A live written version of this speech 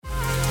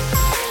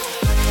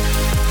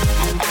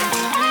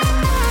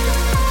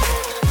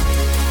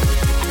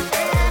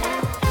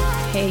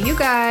you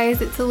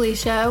guys, it's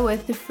Alicia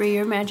with the Free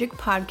Your Magic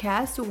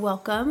podcast.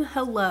 Welcome,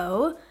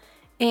 hello,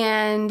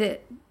 and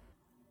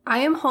I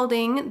am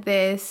holding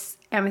this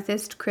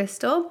amethyst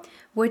crystal,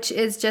 which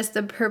is just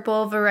a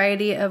purple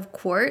variety of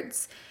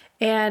quartz,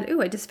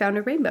 and I just found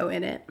a rainbow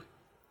in it.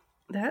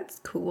 That's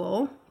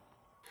cool.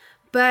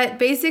 But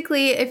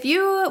basically, if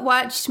you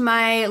watched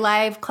my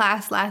live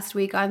class last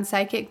week on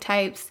psychic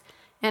types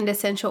and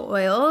essential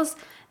oils,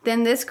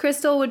 then this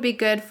crystal would be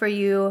good for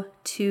you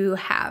to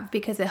have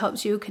because it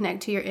helps you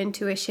connect to your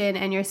intuition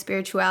and your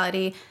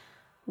spirituality,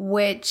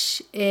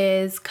 which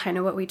is kind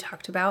of what we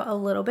talked about a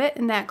little bit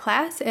in that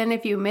class. And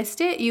if you missed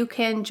it, you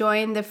can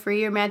join the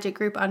Free Your Magic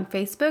group on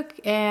Facebook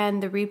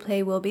and the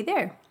replay will be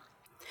there.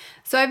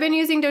 So I've been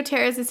using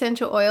doTERRA's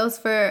essential oils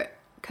for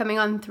coming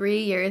on 3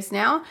 years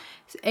now,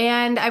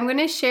 and I'm going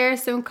to share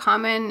some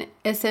common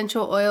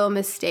essential oil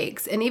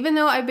mistakes. And even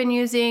though I've been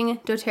using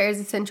doTERRA's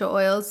essential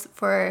oils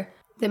for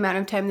the amount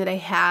of time that I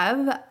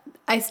have,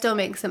 I still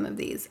make some of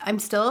these. I'm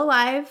still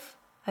alive.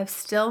 I'm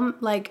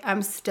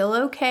still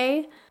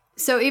okay.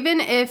 So even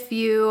if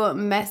you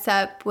mess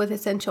up with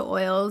essential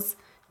oils,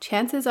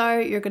 chances are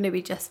you're going to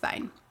be just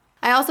fine.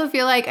 I also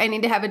feel like I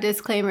need to have a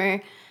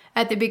disclaimer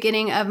at the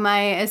beginning of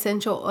my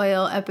essential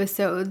oil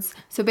episodes.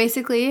 So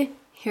basically,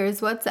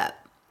 here's what's up.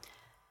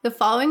 The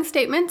following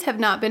statements have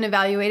not been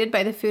evaluated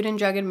by the Food and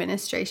Drug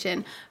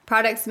Administration.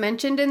 Products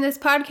mentioned in this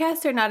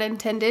podcast are not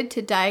intended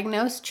to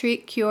diagnose,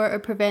 treat, cure, or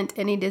prevent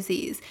any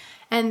disease.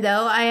 And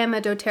though I am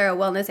a doTERRA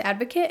wellness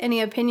advocate, any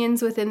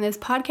opinions within this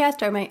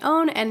podcast are my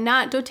own and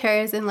not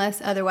doTERRA's unless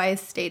otherwise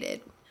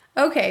stated.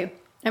 Okay,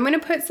 I'm going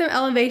to put some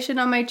elevation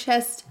on my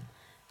chest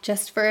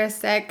just for a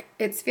sec.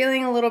 It's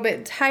feeling a little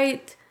bit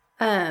tight.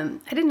 I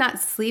did not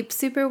sleep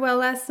super well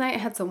last night. I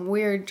had some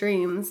weird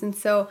dreams. And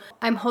so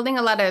I'm holding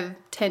a lot of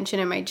tension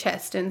in my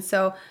chest. And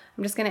so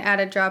I'm just going to add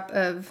a drop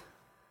of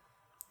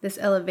this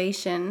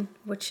elevation,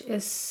 which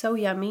is so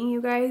yummy,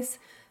 you guys.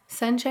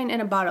 Sunshine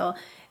in a bottle.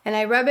 And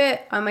I rub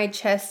it on my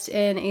chest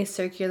in a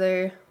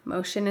circular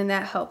motion, and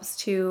that helps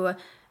to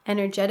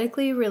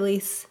energetically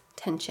release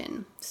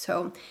tension.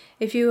 So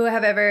if you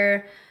have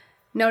ever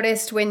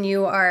noticed when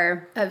you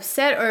are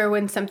upset or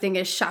when something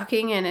is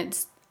shocking and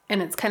it's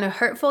kind of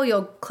hurtful,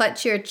 you'll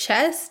clutch your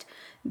chest.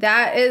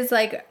 That is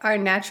like our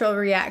natural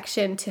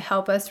reaction to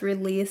help us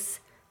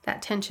release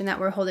that tension that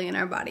we're holding in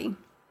our body.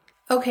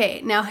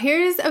 Okay, now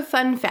here's a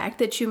fun fact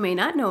that you may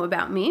not know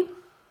about me.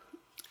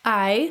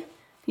 I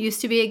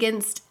used to be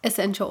against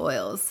essential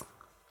oils.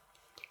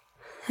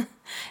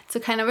 It's a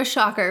kind of a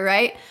shocker,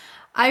 right?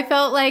 I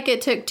felt like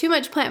it took too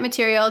much plant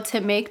material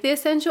to make the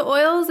essential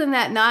oils and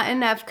that not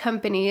enough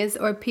companies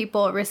or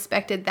people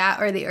respected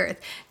that or the earth.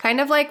 Kind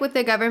of like with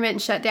the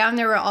government shutdown,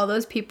 there were all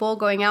those people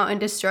going out and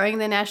destroying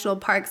the national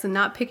parks and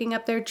not picking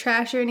up their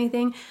trash or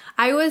anything.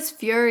 I was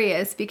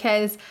furious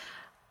because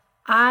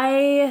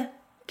I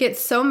get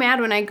so mad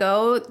when I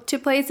go to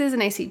places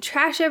and I see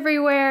trash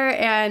everywhere,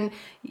 and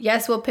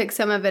yes, we'll pick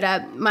some of it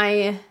up.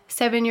 My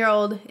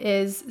 7-year-old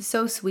is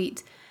so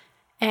sweet.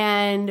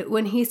 And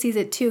when he sees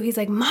it too, he's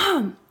like,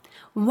 Mom,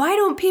 why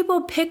don't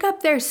people pick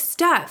up their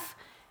stuff?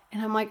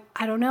 And I'm like,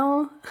 I don't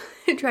know.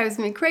 It drives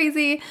me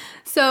crazy.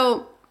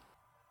 So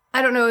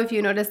I don't know if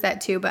you noticed that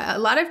too, but a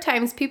lot of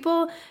times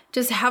people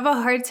just have a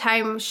hard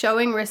time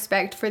showing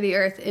respect for the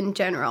earth in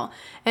general.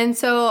 And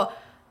so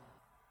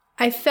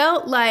I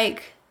felt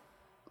like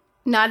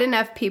not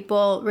enough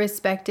people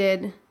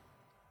respected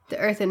the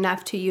earth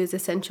enough to use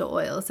essential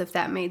oils, if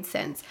that made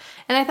sense.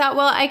 And I thought,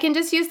 well, I can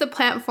just use the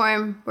plant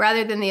form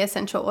rather than the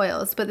essential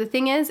oils. But the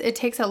thing is, it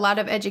takes a lot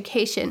of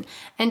education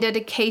and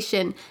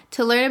dedication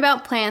to learn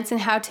about plants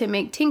and how to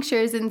make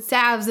tinctures and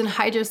salves and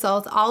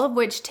hydrosols, all of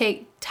which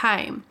take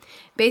time.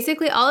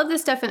 Basically, all of the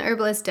stuff an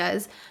herbalist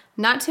does,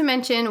 not to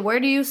mention where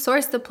do you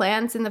source the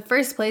plants in the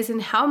first place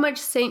and how much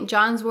St.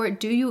 John's wort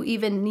do you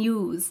even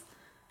use?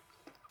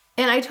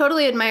 And I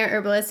totally admire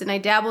herbalists, and I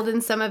dabbled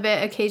in some of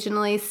it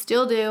occasionally,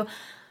 still do.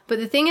 But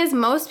the thing is,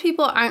 most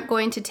people aren't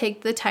going to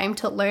take the time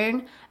to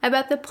learn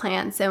about the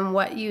plants and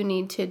what you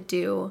need to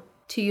do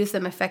to use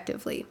them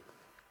effectively.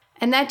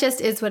 And that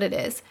just is what it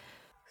is.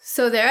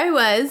 So there I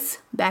was,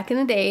 back in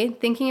the day,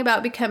 thinking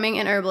about becoming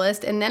an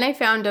herbalist, and then I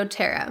found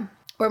doTERRA.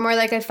 Or more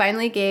like I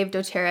finally gave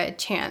doTERRA a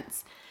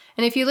chance.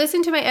 And if you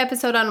listen to my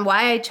episode on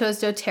why I chose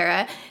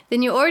doTERRA,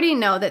 then you already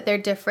know that they're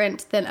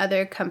different than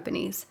other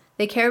companies.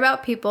 They care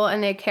about people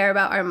and they care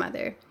about our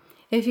mother.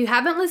 If you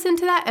haven't listened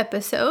to that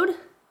episode,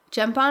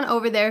 jump on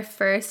over there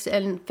first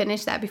and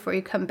finish that before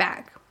you come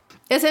back.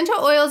 Essential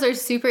oils are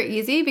super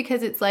easy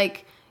because it's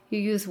like you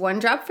use 1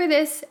 drop for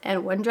this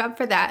and 1 drop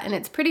for that, and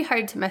it's pretty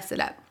hard to mess it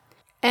up.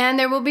 And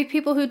there will be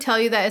people who tell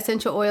you that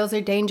essential oils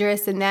are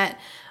dangerous and that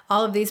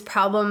all of these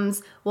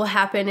problems will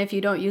happen if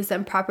you don't use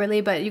them properly.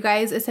 But you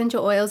guys,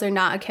 essential oils are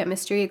not a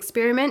chemistry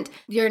experiment.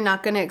 You're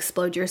not going to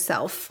explode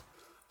yourself.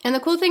 And the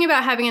cool thing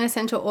about having an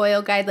essential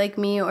oil guide like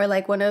me or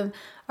like one of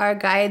our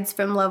guides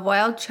from Love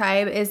Wild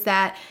Tribe is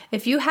that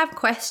if you have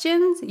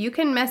questions, you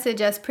can message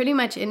us pretty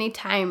much any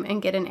time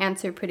and get an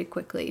answer pretty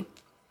quickly.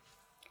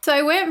 So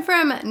I went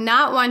from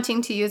not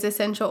wanting to use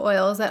essential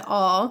oils at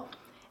all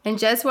and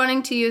just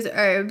wanting to use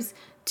herbs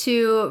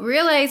to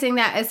realizing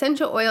that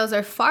essential oils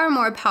are far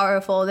more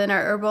powerful than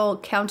our herbal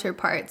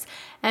counterparts.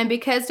 And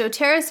because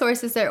doTERRA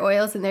sources their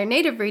oils in their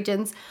native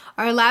regions,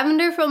 our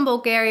lavender from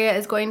Bulgaria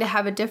is going to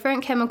have a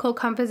different chemical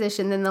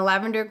composition than the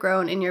lavender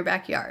grown in your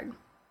backyard.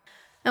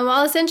 And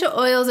while essential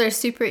oils are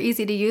super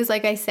easy to use,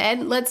 like I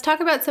said, let's talk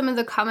about some of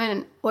the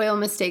common oil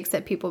mistakes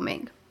that people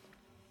make.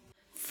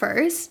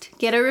 First,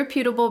 get a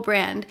reputable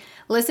brand.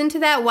 Listen to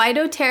that Why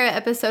doTERRA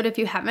episode if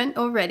you haven't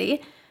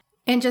already,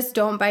 and just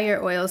don't buy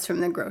your oils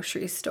from the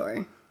grocery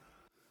store.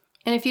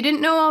 And if you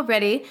didn't know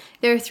already,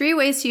 there are 3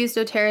 ways to use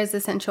doTERRA's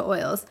essential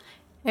oils: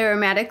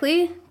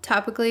 aromatically,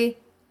 topically,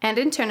 and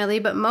internally,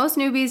 but most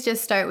newbies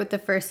just start with the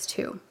first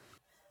 2.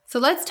 So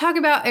let's talk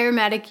about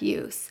aromatic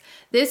use.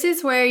 This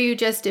is where you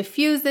just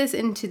diffuse this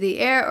into the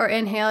air or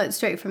inhale it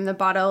straight from the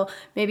bottle,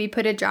 maybe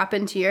put a drop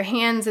into your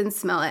hands and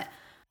smell it.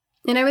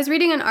 And I was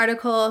reading an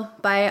article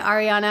by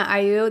Ariana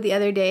Ayu the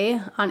other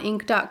day on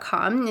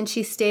Inc.com, and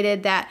she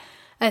stated that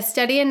a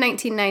study in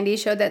 1990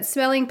 showed that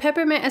smelling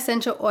peppermint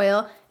essential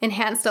oil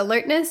enhanced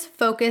alertness,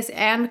 focus,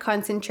 and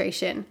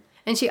concentration.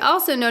 And she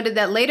also noted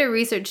that later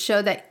research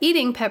showed that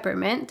eating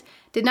peppermint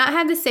did not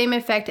have the same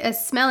effect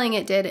as smelling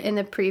it did in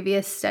the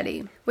previous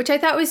study, which I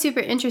thought was super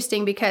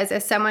interesting because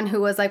as someone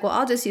who was like, well,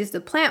 I'll just use the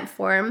plant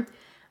form,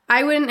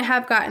 I wouldn't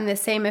have gotten the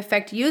same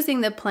effect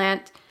using the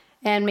plant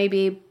and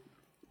maybe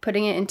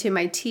putting it into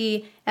my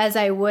tea as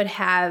I would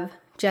have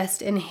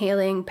just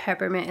inhaling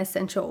peppermint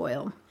essential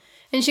oil.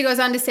 And she goes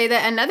on to say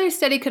that another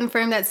study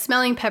confirmed that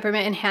smelling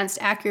peppermint enhanced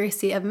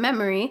accuracy of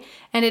memory,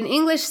 and an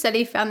English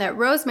study found that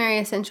rosemary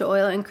essential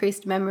oil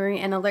increased memory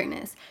and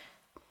alertness.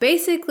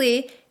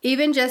 Basically,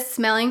 even just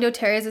smelling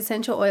doTERRA's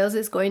essential oils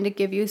is going to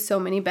give you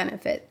so many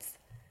benefits.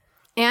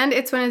 And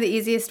it's one of the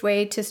easiest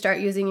ways to start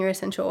using your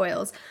essential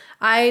oils.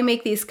 I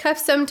make these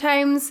cups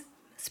sometimes,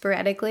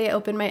 sporadically. I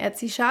open my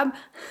Etsy shop.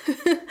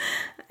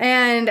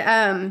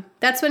 And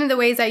that's one of the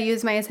ways I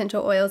use my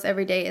essential oils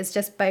every day is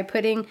just by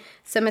putting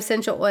some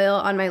essential oil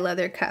on my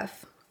leather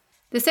cuff.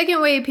 The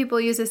second way people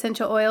use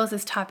essential oils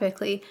is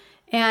topically.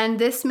 And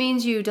this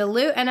means you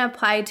dilute and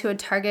apply to a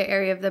target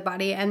area of the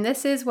body. And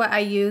this is what I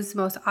use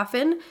most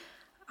often.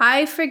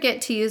 I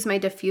forget to use my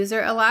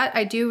diffuser a lot.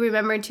 I do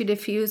remember to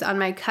diffuse on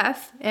my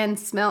cuff and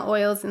smell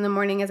oils in the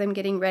morning as I'm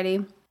getting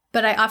ready.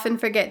 But I often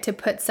forget to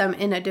put some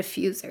in a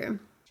diffuser.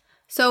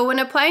 So when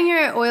applying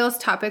your oils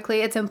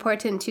topically, it's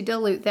important to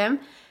dilute them.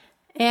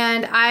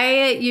 And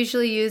I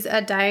usually use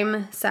a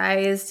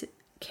dime-sized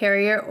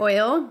carrier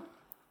oil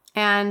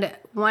and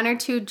 1 or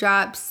 2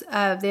 drops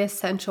of the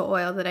essential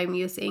oil that I'm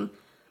using.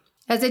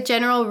 As a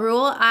general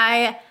rule,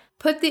 I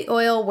put the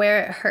oil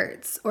where it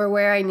hurts or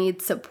where I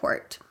need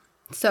support.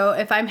 So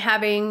if I'm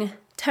having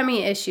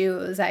tummy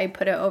issues, I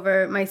put it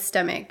over my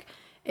stomach.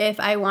 If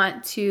I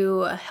want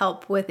to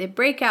help with a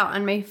breakout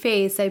on my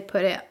face, I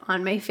put it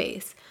on my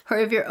face. Or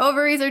if your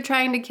ovaries are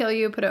trying to kill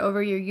you, put it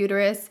over your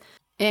uterus,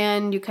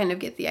 and you kind of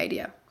get the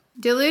idea.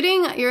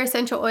 Diluting your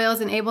essential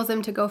oils enables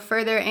them to go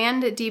further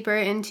and deeper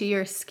into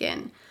your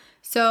skin.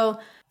 So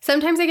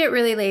sometimes I get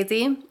really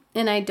lazy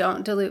and I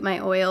don't dilute my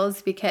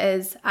oils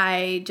because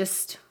I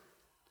just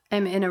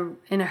am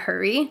in a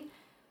hurry.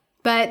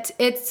 But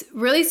it's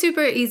really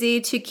super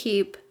easy to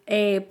keep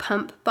a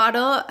pump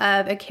bottle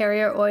of a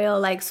carrier oil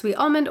like sweet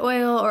almond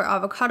oil or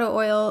avocado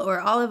oil or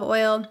olive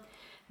oil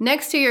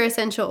next to your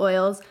essential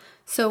oils.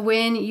 So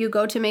when you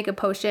go to make a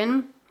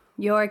potion,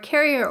 your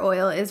carrier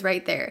oil is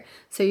right there.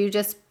 So you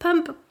just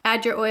pump,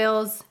 add your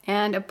oils,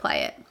 and apply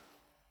it.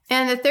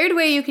 And the third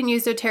way you can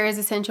use doTERRA's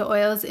essential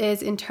oils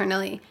is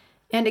internally.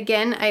 And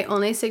again, I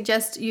only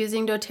suggest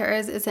using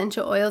doTERRA's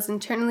essential oils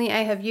internally.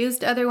 I have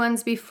used other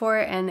ones before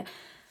and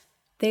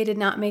they did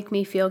not make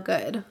me feel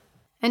good.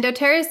 And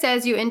doTERRA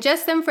says you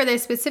ingest them for their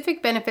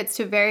specific benefits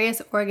to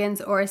various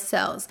organs or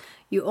cells.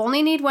 You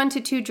only need 1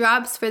 to 2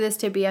 drops for this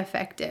to be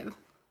effective.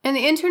 And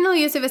the internal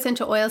use of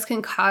essential oils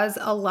can cause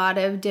a lot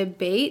of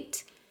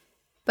debate,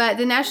 but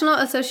the National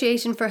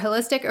Association for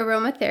Holistic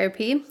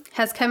Aromatherapy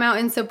has come out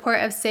in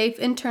support of safe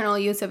internal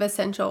use of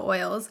essential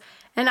oils.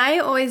 And I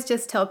always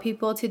just tell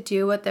people to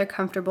do what they're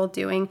comfortable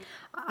doing.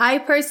 I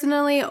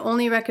personally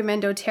only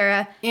recommend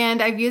doTERRA,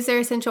 and I've used their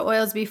essential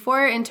oils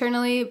before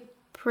internally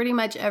pretty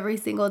much every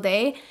single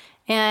day,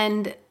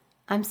 and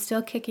I'm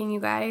still kicking, you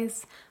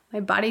guys. My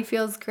body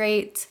feels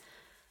great.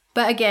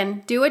 But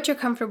again, do what you're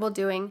comfortable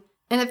doing.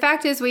 And the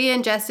fact is we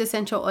ingest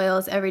essential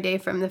oils every day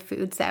from the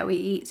foods that we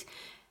eat.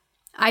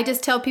 I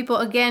just tell people,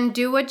 again,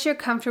 do what you're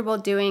comfortable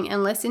doing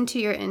and listen to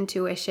your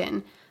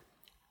intuition.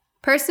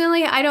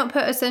 Personally, I don't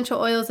put essential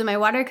oils in my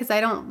water because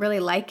I don't really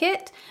like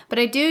it, but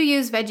I do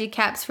use veggie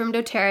caps from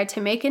doTERRA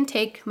to make and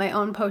take my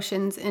own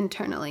potions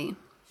internally.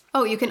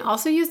 Oh, you can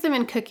also use them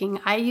in cooking.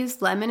 I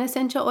use lemon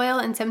essential oil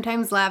and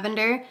sometimes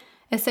lavender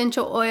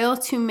essential oil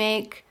to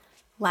make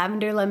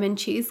lavender lemon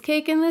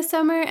cheesecake in the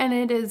summer, and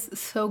it is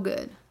so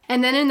good.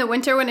 And then in the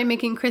winter when I'm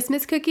making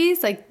Christmas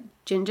cookies, like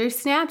ginger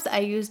snaps, I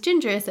use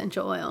ginger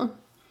essential oil.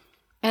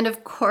 And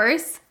of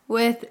course,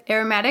 with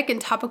aromatic and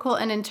topical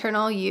and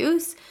internal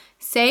use,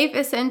 safe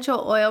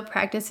essential oil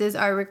practices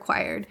are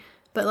required.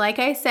 But like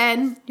I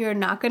said, you're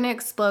not going to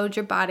explode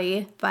your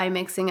body by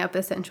mixing up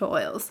essential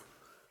oils.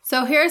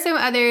 So here are some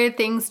other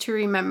things to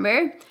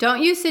remember.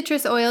 Don't use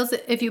citrus oils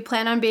if you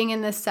plan on being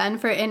in the sun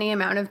for any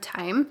amount of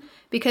time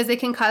because it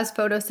can cause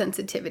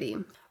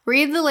photosensitivity.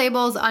 Read the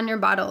labels on your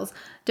bottles.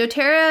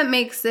 doTERRA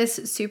makes this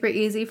super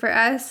easy for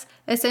us.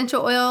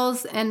 Essential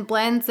oils and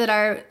blends that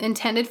are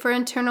intended for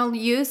internal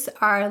use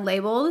are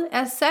labeled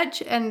as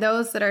such, and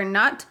those that are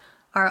not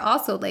are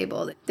also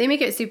labeled. They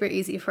make it super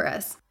easy for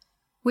us.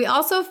 We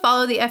also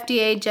follow the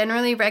FDA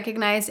generally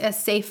recognized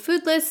as safe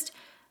food list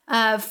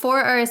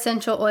for our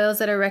essential oils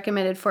that are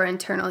recommended for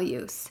internal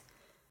use.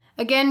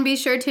 Again, be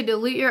sure to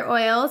dilute your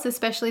oils,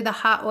 especially the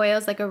hot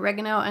oils like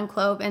oregano and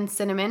clove and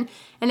cinnamon.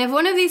 And if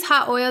one of these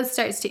hot oils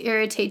starts to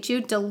irritate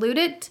you, dilute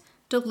it,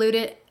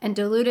 and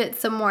dilute it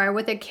some more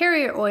with a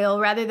carrier oil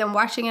rather than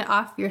washing it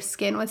off your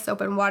skin with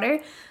soap and water,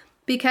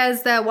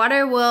 because the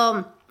water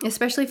will,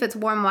 especially if it's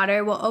warm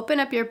water, will open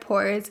up your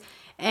pores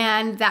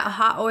and that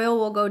hot oil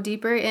will go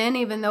deeper in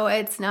even though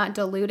it's not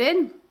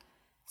diluted.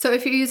 So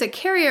if you use a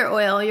carrier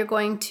oil, you're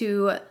going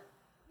to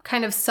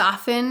kind of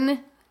soften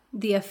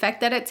the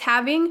effect that it's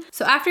having.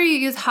 So after you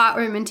use hot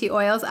or minty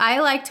oils, I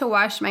like to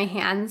wash my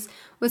hands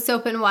with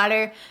soap and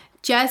water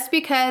just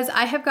because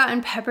I have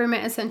gotten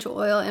peppermint essential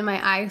oil in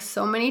my eyes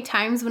so many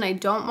times when I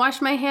don't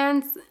wash my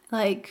hands.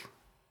 Like,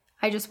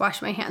 I just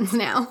wash my hands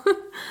now.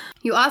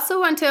 You also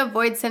want to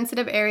avoid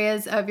sensitive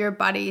areas of your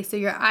body, so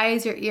your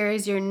eyes, your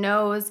ears, your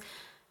nose,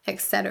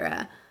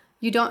 etc.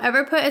 You don't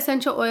ever put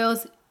essential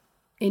oils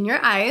in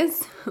your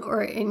eyes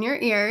or in your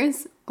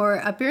ears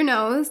or up your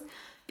nose,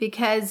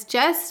 because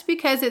just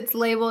because it's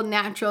labeled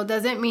natural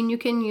doesn't mean you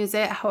can use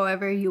it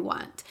however you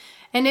want.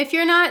 And if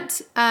you're not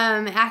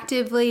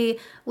actively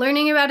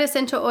learning about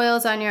essential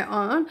oils on your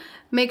own,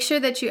 make sure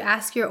that you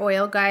ask your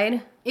oil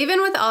guide.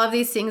 Even with all of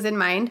these things in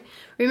mind,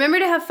 remember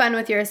to have fun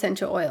with your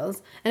essential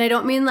oils. And I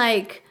don't mean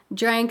like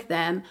drink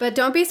them, but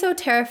don't be so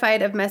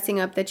terrified of messing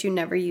up that you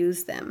never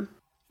use them.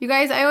 You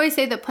guys, I always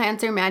say that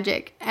plants are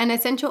magic, and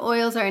essential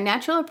oils are a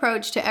natural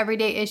approach to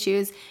everyday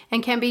issues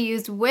and can be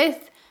used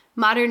with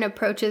modern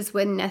approaches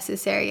when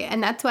necessary,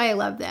 and that's why I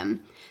love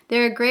them.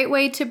 They're a great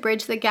way to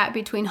bridge the gap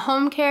between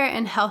home care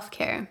and health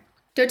care.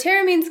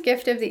 doTERRA means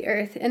gift of the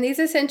earth, and these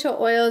essential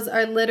oils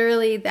are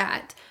literally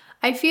that.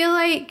 I feel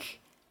like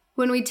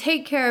when we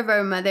take care of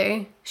our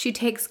mother, she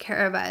takes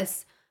care of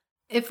us.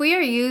 If we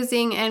are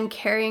using and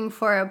caring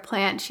for a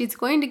plant, she's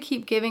going to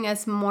keep giving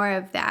us more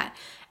of that.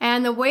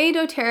 And the way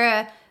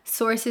doTERRA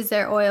sources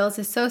their oils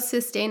is so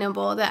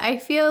sustainable that I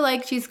feel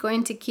like she's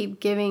going to keep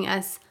giving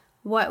us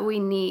what we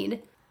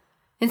need.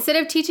 Instead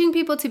of teaching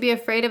people to be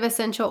afraid of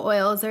essential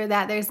oils or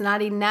that there's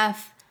not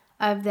enough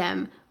of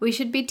them, we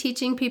should be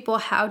teaching people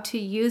how to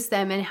use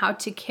them and how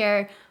to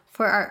care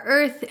for our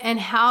earth and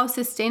how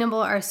sustainable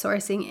our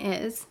sourcing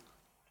is.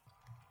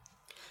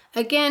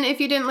 Again, if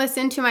you didn't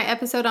listen to my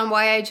episode on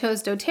why I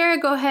chose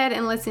doTERRA, go ahead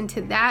and listen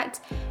to that.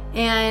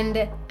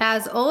 And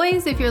as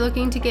always, if you're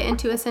looking to get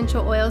into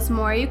essential oils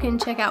more, you can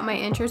check out my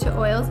Intro to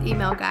Oils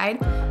email guide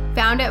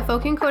found at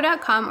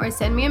folkandco.com, or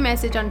send me a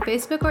message on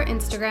Facebook or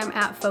Instagram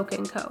at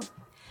folkandco.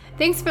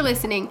 Thanks for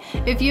listening.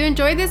 If you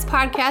enjoyed this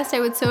podcast, I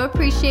would so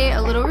appreciate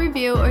a little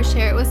review or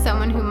share it with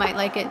someone who might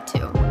like it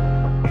too.